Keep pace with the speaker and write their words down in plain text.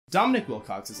Dominic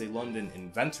Wilcox is a London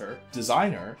inventor,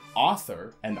 designer,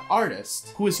 author, and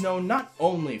artist who is known not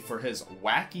only for his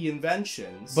wacky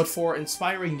inventions, but for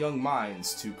inspiring young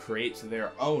minds to create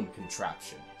their own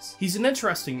contraptions. He's an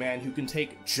interesting man who can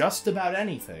take just about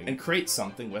anything and create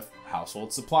something with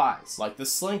household supplies, like the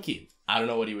Slinky. I don't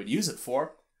know what he would use it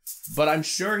for, but I'm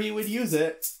sure he would use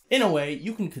it. In a way,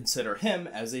 you can consider him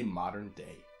as a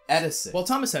modern-day Edison. While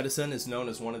Thomas Edison is known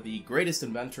as one of the greatest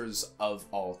inventors of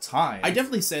all time, I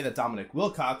definitely say that Dominic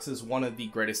Wilcox is one of the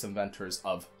greatest inventors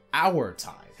of our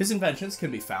time. His inventions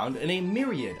can be found in a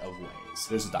myriad of ways.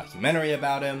 There's a documentary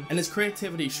about him, and his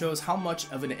creativity shows how much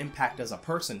of an impact as a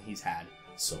person he's had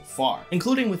so far,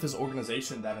 including with his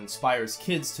organization that inspires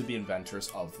kids to be inventors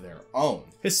of their own.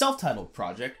 His self-titled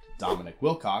project, Dominic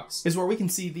Wilcox, is where we can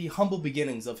see the humble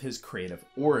beginnings of his creative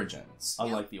origins.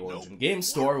 Unlike the Origin game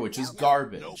store, which is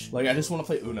garbage. Like, I just want to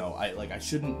play Uno. I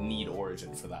shouldn't need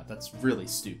Origin for that. That's really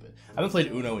stupid. I haven't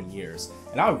played Uno in years,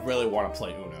 and I really want to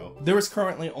play Uno. There is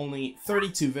currently only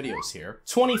 32 videos here,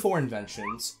 24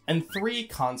 inventions, and 3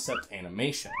 concept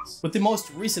animations, with the most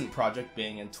recent project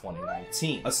being in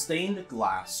 2019, a stained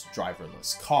glass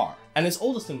driverless car, and his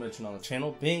oldest invention on the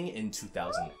channel being in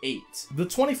 2008. The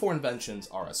 24 inventions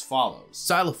are as follows: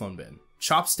 xylophone bin,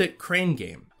 chopstick crane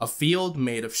game, a field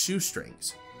made of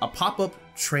shoestrings, a pop-up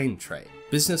train tray,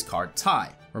 business card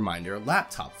tie, reminder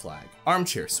laptop flag,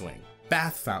 armchair swing,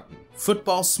 bath fountain,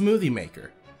 football smoothie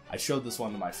maker. I showed this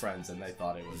one to my friends and they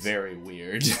thought it was very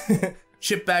weird.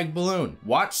 Chip bag balloon,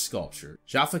 watch sculpture,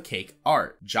 Jaffa cake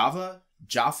art, Jaffa,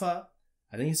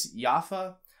 I think it's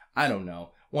Jaffa? I don't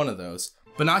know, one of those.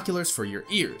 Binoculars for your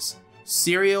ears,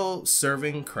 cereal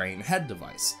serving crane head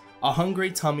device, a hungry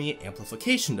tummy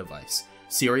amplification device,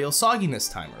 cereal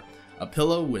sogginess timer, a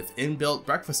pillow with inbuilt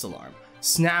breakfast alarm,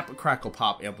 snap crackle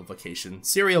pop amplification,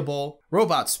 cereal bowl,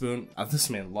 robot spoon. This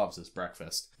man loves his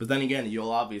breakfast. But then again, you'll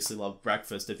obviously love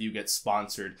breakfast if you get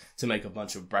sponsored to make a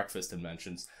bunch of breakfast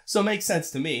inventions. So it makes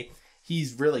sense to me.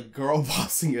 He's really girl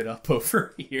bossing it up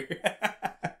over here.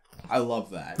 I love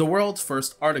that. The world's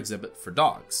first art exhibit for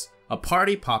dogs, a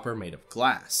party popper made of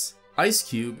glass, ice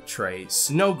cube tray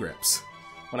snow grips.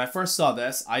 When I first saw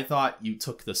this, I thought you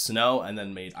took the snow and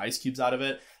then made ice cubes out of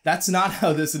it. That's not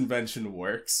how this invention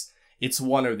works. It's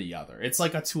one or the other. It's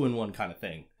like a 2-in-1 kind of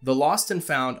thing. The Lost and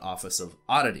Found Office of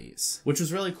Oddities, which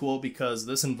was really cool because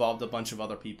this involved a bunch of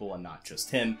other people and not just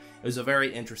him. It was a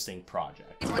very interesting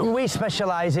project. We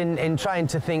specialise in trying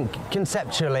to think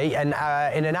conceptually and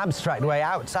in an abstract way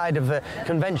outside of the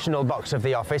conventional box of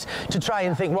the office to try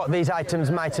and think what these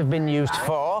items might have been used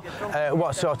for,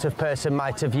 what sort of person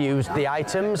might have used the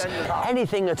items,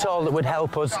 anything at all that would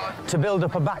help us to build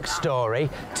up a backstory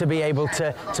to be able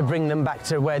to bring them back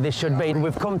to where they should be.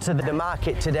 We've come to the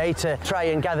market today to try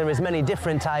and gather as many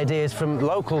different ideas from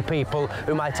local people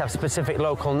who might have specific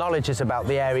local knowledges about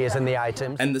the areas and the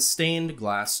items. And the stained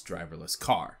glass driverless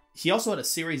car. He also had a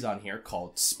series on here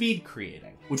called Speed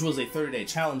Creating, which was a 30-day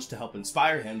challenge to help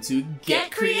inspire him to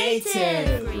get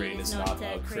creative! Green is not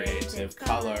a creative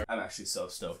color. I'm actually so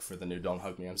stoked for the new Don't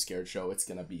Hug Me, I'm Scared show. It's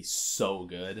gonna be so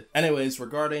good. Anyways,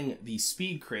 regarding the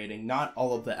Speed Creating, not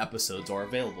all of the episodes are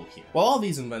available here. While all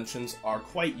these inventions are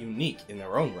quite unique in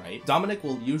their own right, Dominic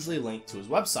will usually link to his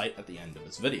website at the end of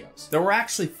his videos. There were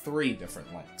actually 3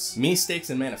 different links.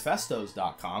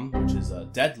 Mistakesandmanifestos.com, which is a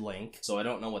dead link, so I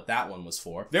don't know what that one was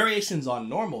for.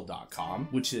 Variationsonnormal.com,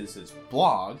 which is his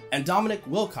blog, and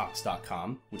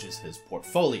DominicWilcox.com, which is his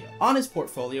portfolio. On his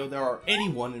portfolio, there are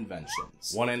 81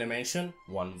 inventions. 1 animation,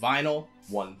 1 vinyl,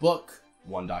 1 book,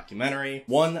 1 documentary,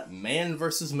 1 man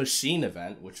versus machine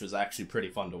event, which was actually pretty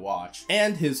fun to watch,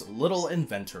 and his Little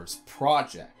Inventors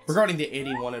project. Regarding the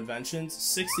 81 inventions,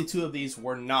 62 of these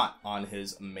were not on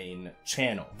his main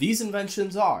channel. These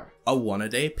inventions are a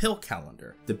 1-a-day pill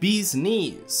calendar, the bee's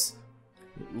knees,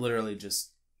 literally just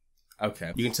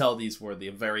okay. You can tell these were the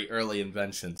very early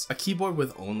inventions. A keyboard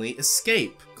with only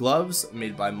escape. Gloves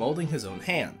made by molding his own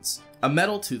hands. A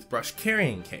metal toothbrush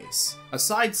carrying case. A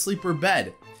side sleeper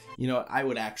bed. You know what? I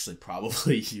would actually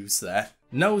probably use that.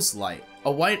 Nose light.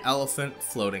 A white elephant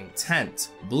floating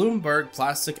tent. Bloomberg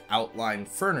plastic outline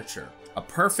furniture. A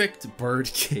perfect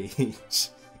bird cage.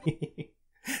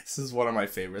 This is one of my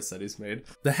favorites that he's made.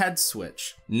 The head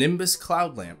switch, Nimbus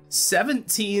cloud lamp,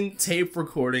 17 tape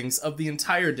recordings of the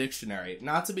entire dictionary,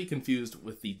 not to be confused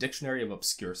with the Dictionary of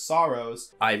Obscure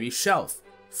Sorrows, Ivy shelf,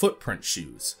 footprint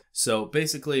shoes. So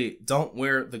basically, don't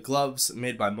wear the gloves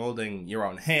made by molding your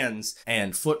own hands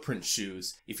and footprint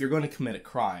shoes if you're going to commit a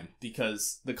crime,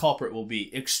 because the culprit will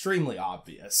be extremely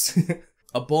obvious.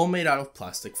 A bowl made out of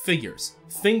plastic figures,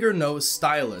 finger nose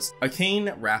stylus, a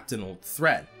cane wrapped in old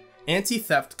thread,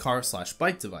 anti-theft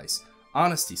car/bike device,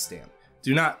 honesty stamp,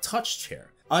 do not touch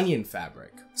chair, onion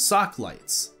fabric, sock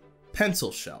lights,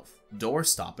 pencil shelf, door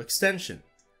stop extension,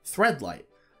 thread light,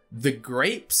 the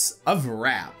grapes of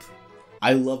wrap.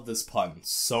 I love this pun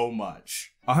so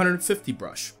much. 150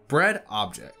 brush, bread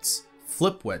objects,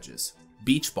 flip wedges,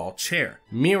 beach ball chair,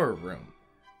 mirror room,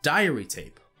 diary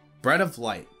tape, bread of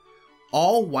light,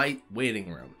 all white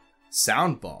waiting room,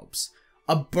 sound bulbs,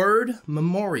 a bird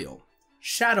memorial,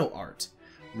 shadow art,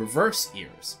 reverse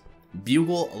ears,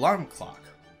 bugle alarm clock,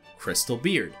 crystal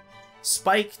beard,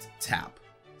 spiked tap,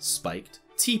 spiked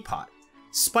teapot,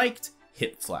 spiked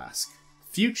hip flask,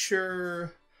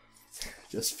 future...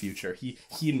 just future. He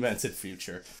invented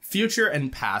future. Future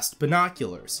and past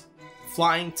binoculars,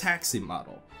 flying taxi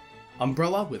model,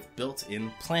 umbrella with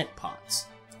built-in plant pots,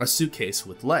 a suitcase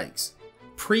with legs,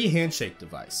 pre-handshake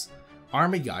device,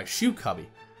 Army Guy shoe cubby,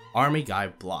 Army Guy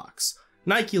blocks,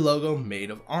 Nike logo made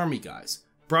of Army Guys,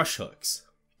 brush hooks.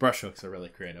 Brush hooks are really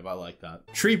creative, I like that.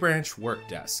 Tree branch work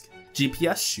desk,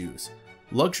 GPS shoes,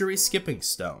 luxury skipping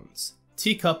stones,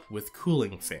 teacup with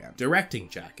cooling fan, directing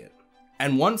jacket,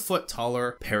 and 1 foot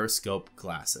taller periscope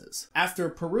glasses. After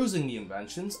perusing the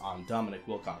inventions on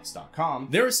DominicWilcox.com,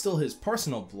 there is still his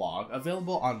personal blog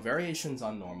available on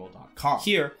variationsonnormal.com.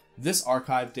 Here, this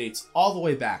archive dates all the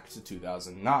way back to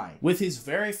 2009, with his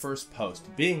very first post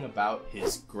being about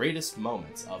his greatest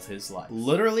moments of his life.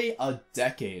 Literally a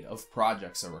decade of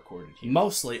projects are recorded here,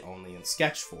 mostly only in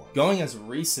sketch form, going as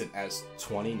recent as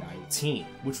 2019,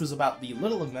 which was about the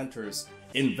little inventors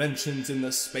Inventions in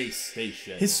the Space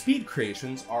Station. His speed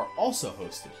creations are also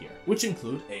hosted here, which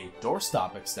include a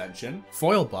doorstop extension,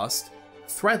 foil bust,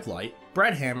 thread light,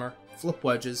 bread hammer, flip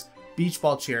wedges, beach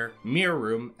ball chair, mirror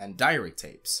room, and diary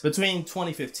tapes. Between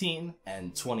 2015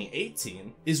 and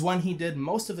 2018 is when he did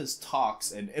most of his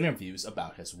talks and interviews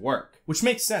about his work, which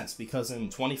makes sense because in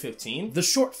 2015, the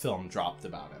short film dropped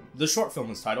about him. The short film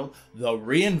was titled The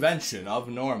Reinvention of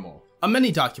Normal, a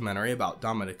mini documentary about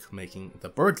Dominic making The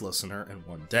Bird Listener in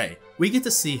one day. We get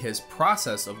to see his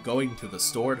process of going to the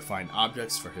store to find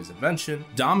objects for his invention.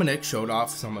 Dominic showed off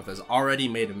some of his already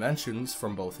made inventions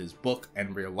from both his book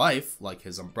and real life, like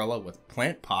his umbrella with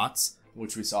plant pots,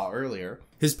 which we saw earlier.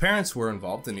 His parents were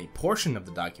involved in a portion of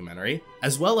the documentary,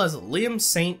 as well as Liam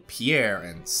St. Pierre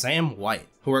and Sam White,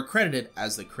 who are credited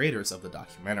as the creators of the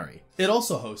documentary. It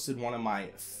also hosted one of my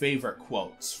favorite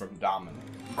quotes from Dominic.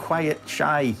 Quiet,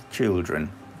 shy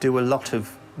children do a lot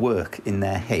of work in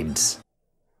their heads.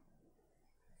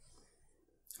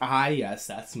 Ah, yes,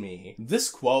 that's me. This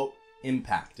quote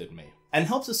impacted me and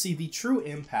helps us see the true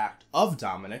impact of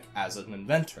Dominic as an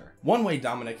inventor. One way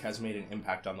Dominic has made an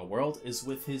impact on the world is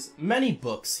with his many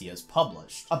books he has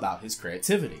published about his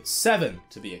creativity, 7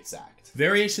 to be exact.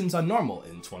 Variations on Normal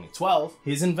in 2012,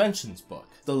 his Inventions book,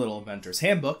 The Little Inventor's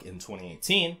Handbook in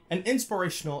 2018, an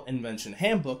inspirational invention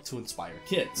handbook to inspire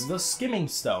kids, The Skimming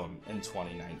Stone in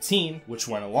 2019, which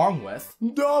went along with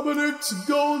Dominic's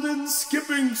Golden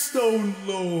Skipping Stone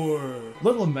Lore,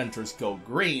 Little Inventors Go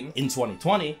Green in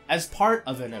 2020 as part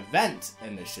of an event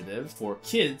initiative for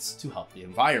kids to help the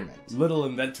environment, Little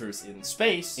Inventors in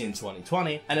Space in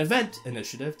 2020, an event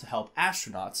initiative to help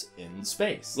astronauts in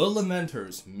space, Little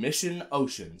Inventors Mission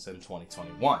Oceans in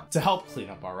 2021 to help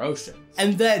clean up our ocean.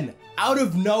 And then, out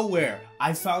of nowhere,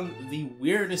 I found the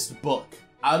weirdest book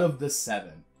out of the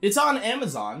 7. It's on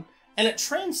Amazon, and it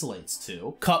translates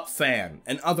to Cup Fan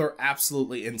and Other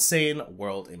Absolutely Insane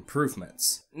World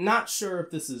Improvements. Not sure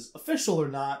if this is official or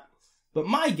not, but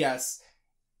my guess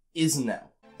is no.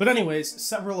 But anyways,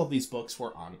 several of these books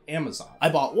were on Amazon. I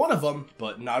bought one of them,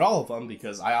 but not all of them,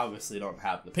 because I obviously don't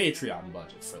have the Patreon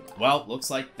budget for that. Well, looks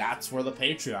like that's where the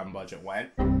Patreon budget went.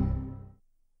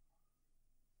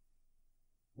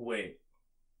 Wait,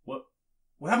 what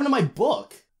happened to my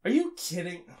book? Are you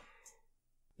kidding?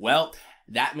 Well,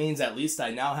 that means at least I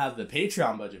now have the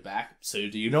Patreon budget back, so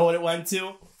do you know what it went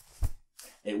to?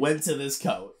 It went to this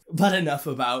coat. But enough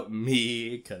about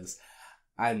me, because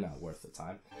I'm not worth the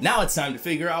time. Now it's time to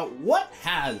figure out what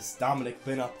has Dominic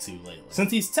been up to lately, since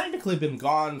he's technically been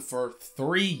gone for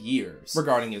 3 years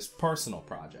regarding his personal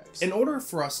projects. In order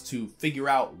for us to figure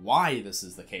out why this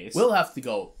is the case, we'll have to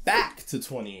go back to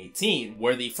 2018,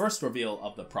 where the first reveal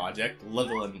of the project,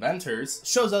 Little Inventors,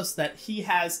 shows us that he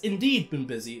has indeed been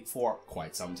busy for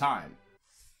quite some time.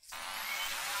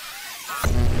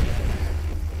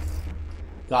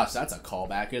 Gosh, that's a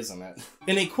callback, isn't it?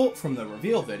 In a quote from the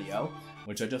reveal video,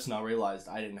 which I just now realized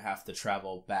I didn't have to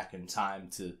travel back in time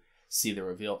to see the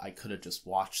reveal, I could have just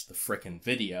watched the frickin'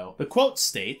 video. The quote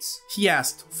states, he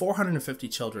asked 450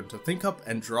 children to think up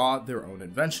and draw their own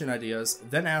invention ideas,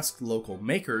 then asked local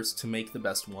makers to make the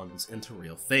best ones into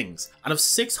real things. Out of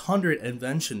 600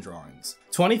 invention drawings,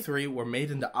 23 were made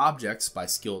into objects by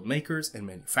skilled makers and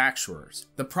manufacturers.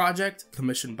 The project,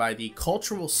 commissioned by the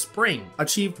Cultural Spring,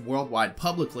 achieved worldwide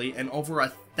publicly, and over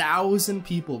 1,000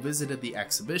 people visited the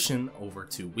exhibition over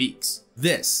 2 weeks.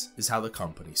 This is how the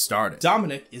company started.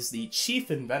 Dominic is the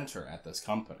chief inventor at this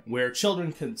company, where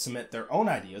children can submit their own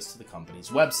ideas to the company's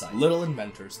website,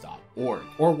 littleinventors.org,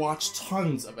 or watch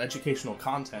tons of educational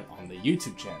content on the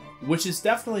YouTube channel, which is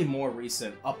definitely more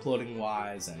recent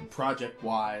uploading-wise and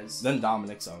project-wise than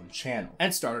Dominic's own channel,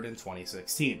 and started in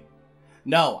 2016.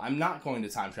 No, I'm not going to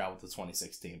time travel to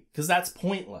 2016, because that's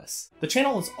pointless. The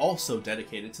channel is also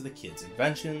dedicated to the kids'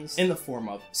 inventions in the form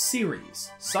of series,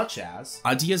 such as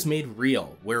Ideas Made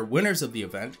Real, where winners of the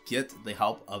event get the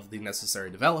help of the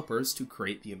necessary developers to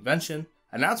create the invention,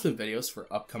 announcement videos for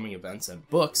upcoming events and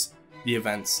books, the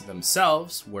events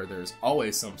themselves, where there's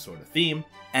always some sort of theme,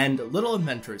 and Little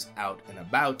Inventors Out and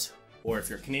About, or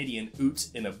if you're Canadian, Oot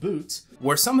in a Boot,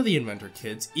 where some of the inventor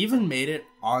kids even made it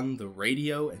on the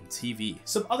radio and TV.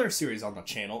 Some other series on the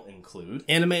channel include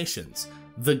Animations,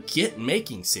 the Get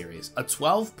Making series, a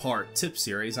 12-part tip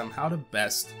series on how to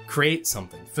best create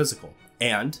something physical,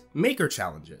 and Maker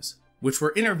Challenges, which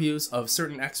were interviews of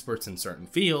certain experts in certain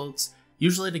fields,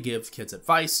 usually to give kids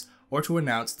advice or to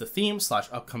announce the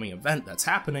theme/upcoming event that's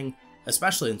happening,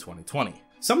 especially in 2020.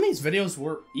 Some of these videos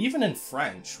were even in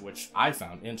French, which I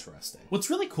found interesting.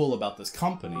 What's really cool about this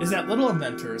company is that Little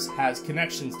Inventors has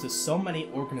connections to so many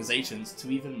organizations to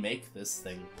even make this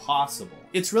thing possible.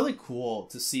 It's really cool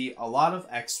to see a lot of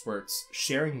experts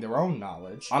sharing their own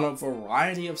knowledge on a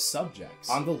variety of subjects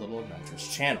on the Little Inventors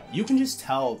channel. You can just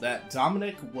tell that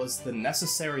Dominic was the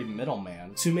necessary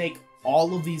middleman to make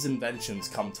all of these inventions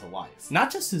come to life.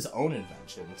 Not just his own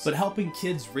inventions, but helping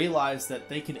kids realize that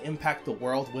they can impact the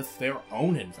world with their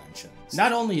own inventions.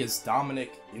 Not only is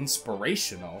Dominic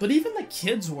inspirational, but even the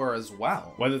kids were as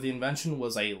well. Whether the invention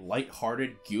was a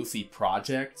lighthearted, goofy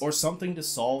project, or something to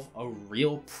solve a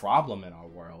real problem in our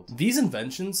world, these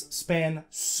inventions span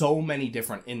so many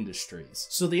different industries,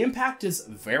 so the impact is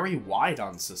very wide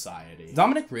on society.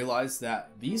 Dominic realized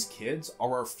that these kids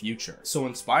are our future, so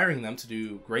inspiring them to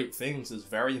do great things is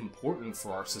very important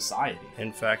for our society.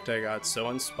 In fact, I got so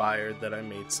inspired that I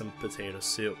made some potato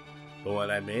soup. But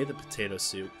when I made the potato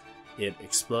soup, it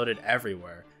exploded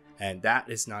everywhere, and that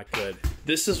is not good.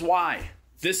 This is why.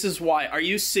 This is why. Are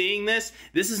you seeing this?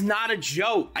 This is not a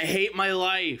joke. I hate my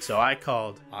life. So I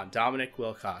called on Dominic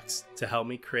Wilcox to help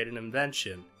me create an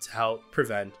invention to help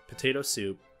prevent potato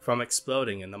soup from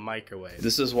exploding in the microwave.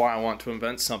 This is why I want to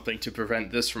invent something to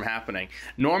prevent this from happening.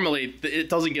 Normally, it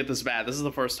doesn't get this bad. This is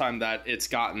the first time that it's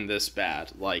gotten this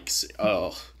bad. Like,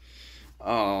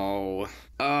 come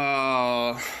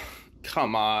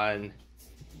on.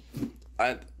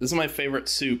 This is my favorite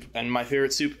soup, and my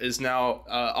favorite soup is now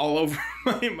all over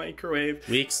my microwave.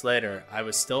 Weeks later, I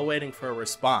was still waiting for a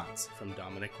response from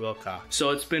Dominic Wilcox.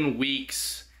 So it's been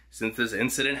weeks since this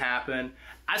incident happened.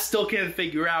 I still can't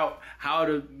figure out how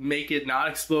to make it not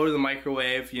explode in the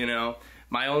microwave, you know.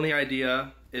 My only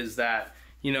idea is that,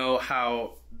 you know,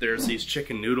 how there's these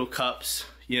chicken noodle cups,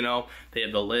 you know, they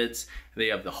have the lids, they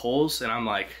have the holes, and I'm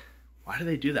like, why do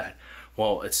they do that?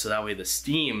 Well, it's so that way the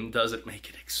steam doesn't make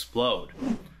it explode.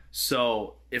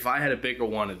 So if I had a bigger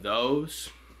one of those,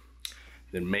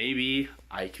 then maybe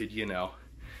I could, you know,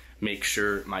 make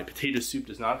sure my potato soup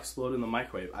does not explode in the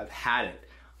microwave. I've had it.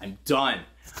 I'm done.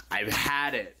 I've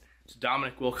had it. So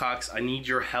Dominic Wilcox, I need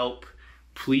your help.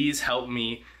 Please help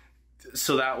me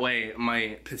so that way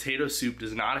my potato soup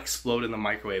does not explode in the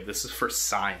microwave. This is for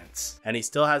science. And he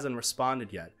still hasn't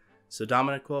responded yet. So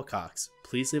Dominic Wilcox,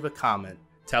 please leave a comment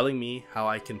telling me how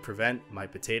I can prevent my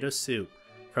potato soup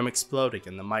from exploding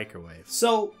in the microwave.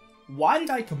 So, why did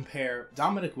I compare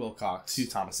Dominic Wilcox to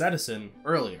Thomas Edison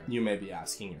earlier, you may be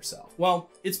asking yourself? Well,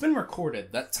 it's been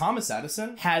recorded that Thomas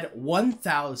Edison had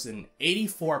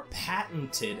 1,084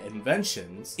 patented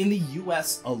inventions in the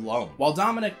US alone. While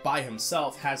Dominic by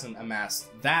himself hasn't amassed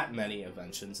that many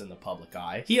inventions in the public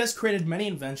eye, he has created many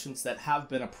inventions that have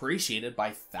been appreciated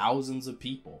by thousands of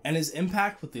people. And his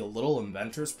impact with the Little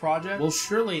Inventors project will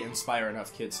surely inspire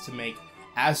enough kids to make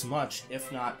as much, if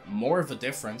not more of a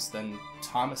difference than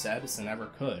Thomas Edison ever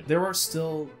could. There are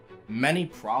still many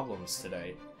problems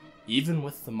today, even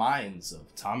with the minds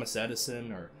of Thomas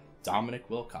Edison or Dominic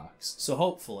Wilcox. So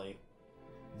hopefully,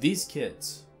 these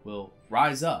kids will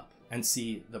rise up and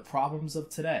see the problems of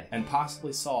today and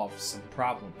possibly solve some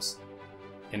problems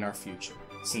in our future,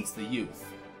 since the youth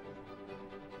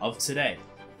of today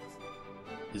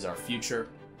is our future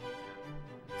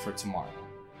for tomorrow.